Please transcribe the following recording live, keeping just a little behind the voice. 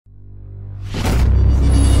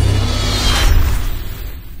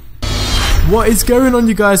What is going on,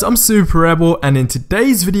 you guys? I'm SuperRebel, and in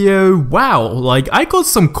today's video, wow, I got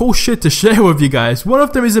some cool shit to share with you guys. One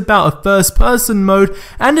of them is about a first person mode,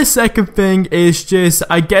 and the second thing is just,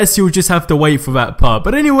 I guess you'll just have to wait for that part.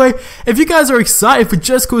 But anyway, if you guys are excited for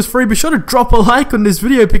Just Cause 3, be sure to drop a like on this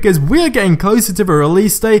video because we are getting closer to the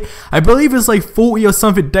release date. I believe it's like 40 or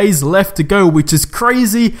something days left to go, which is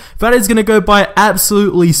crazy. That is gonna go by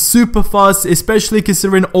absolutely super fast, especially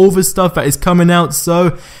considering all the stuff that is coming out.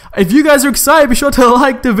 So if you guys are excited, be sure to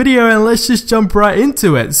like the video and let's just jump right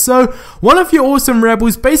into it. So, one of you awesome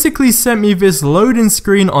rebels basically sent me this loading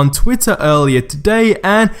screen on Twitter earlier today,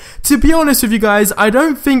 and to be honest with you guys, I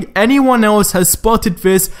don't think anyone else has spotted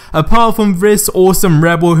this apart from this awesome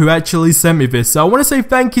rebel who actually sent me this. So I want to say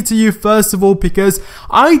thank you to you first of all, because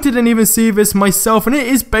I didn't even see this myself, and it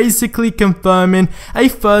is basically confirming a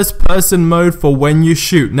first person mode for when you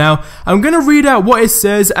shoot. Now, I'm going to read out what it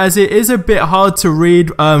says, as it is a bit hard to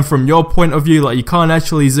read from your point of view, like you can't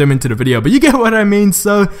actually zoom into the video, but you get what I mean.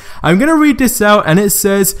 So I'm gonna read this out, and it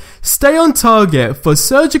says, stay on target for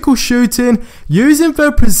surgical shooting using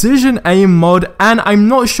the precision aim mod, and I'm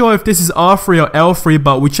not sure if this is R3 or L3,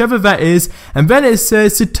 but whichever that is. And then it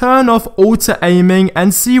says to turn off auto aiming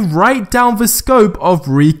and see right down the scope of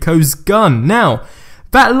Rico's gun. Now,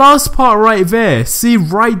 that last part right there, see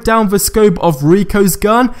right down the scope of Rico's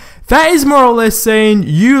gun, that is more or less saying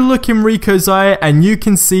you look in Rico's eye and you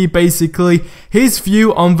can see basically his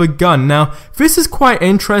view on the gun. Now, this is quite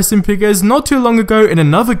interesting because not too long ago in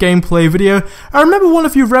another gameplay video, I remember one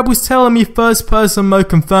of you rebels telling me first person mode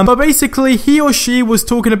confirmed, but basically he or she was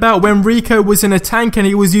talking about when Rico was in a tank and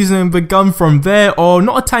he was using the gun from there, or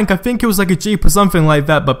not a tank, I think it was like a jeep or something like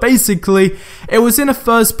that, but basically it was in a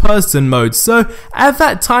first person mode. So at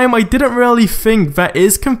that time I didn't really think that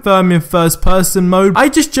is confirming first person mode. I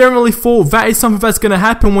just generally thought that is something that's going to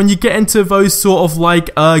happen when you get into those sort of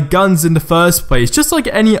like guns in the first place, just like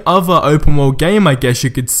any other open world game, I guess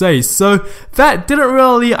you could say. So that didn't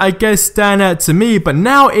really, I guess, stand out to me, but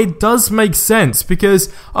now it does make sense,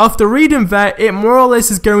 because after reading that, it more or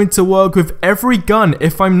less is going to work with every gun,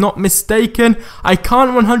 if I'm not mistaken. I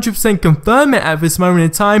can't 100% confirm it at this moment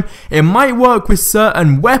in time. It might work with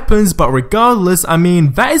certain weapons, but regardless, I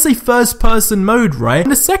mean, that is a first person mode, right?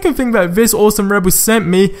 And the second thing that this awesome rebel sent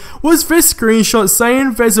me was this screenshot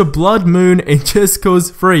saying there's a blood moon in Just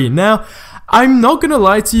Cause 3. Now, I'm not gonna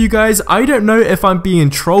lie to you guys, I don't know if I'm being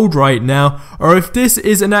trolled right now or if this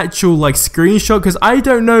is an actual like screenshot, because I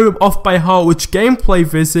don't know off by heart which gameplay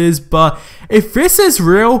this is, but if this is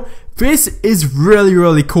real, this is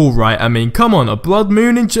really cool, right? I mean, come on, a blood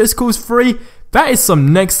moon in Just Cause 3? That is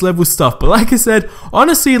some next level stuff. But like I said,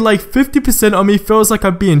 honestly, like 50% of me feels like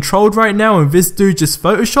I'm being trolled right now and this dude just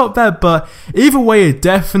photoshopped that, but either way, it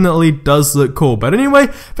definitely does look cool. But anyway,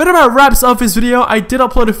 that about wraps up this video. I did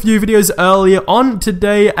upload a few videos earlier on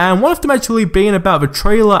today, and one of them actually being about the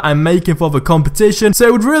trailer I'm making for the competition, so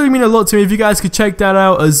it would really mean a lot to me if you guys could check that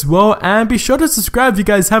out as well, and be sure to subscribe if you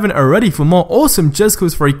guys haven't already for more awesome Just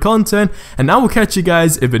Cause 3 content, and I will catch you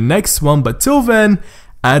guys in the next one. But till then,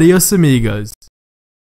 adios amigos.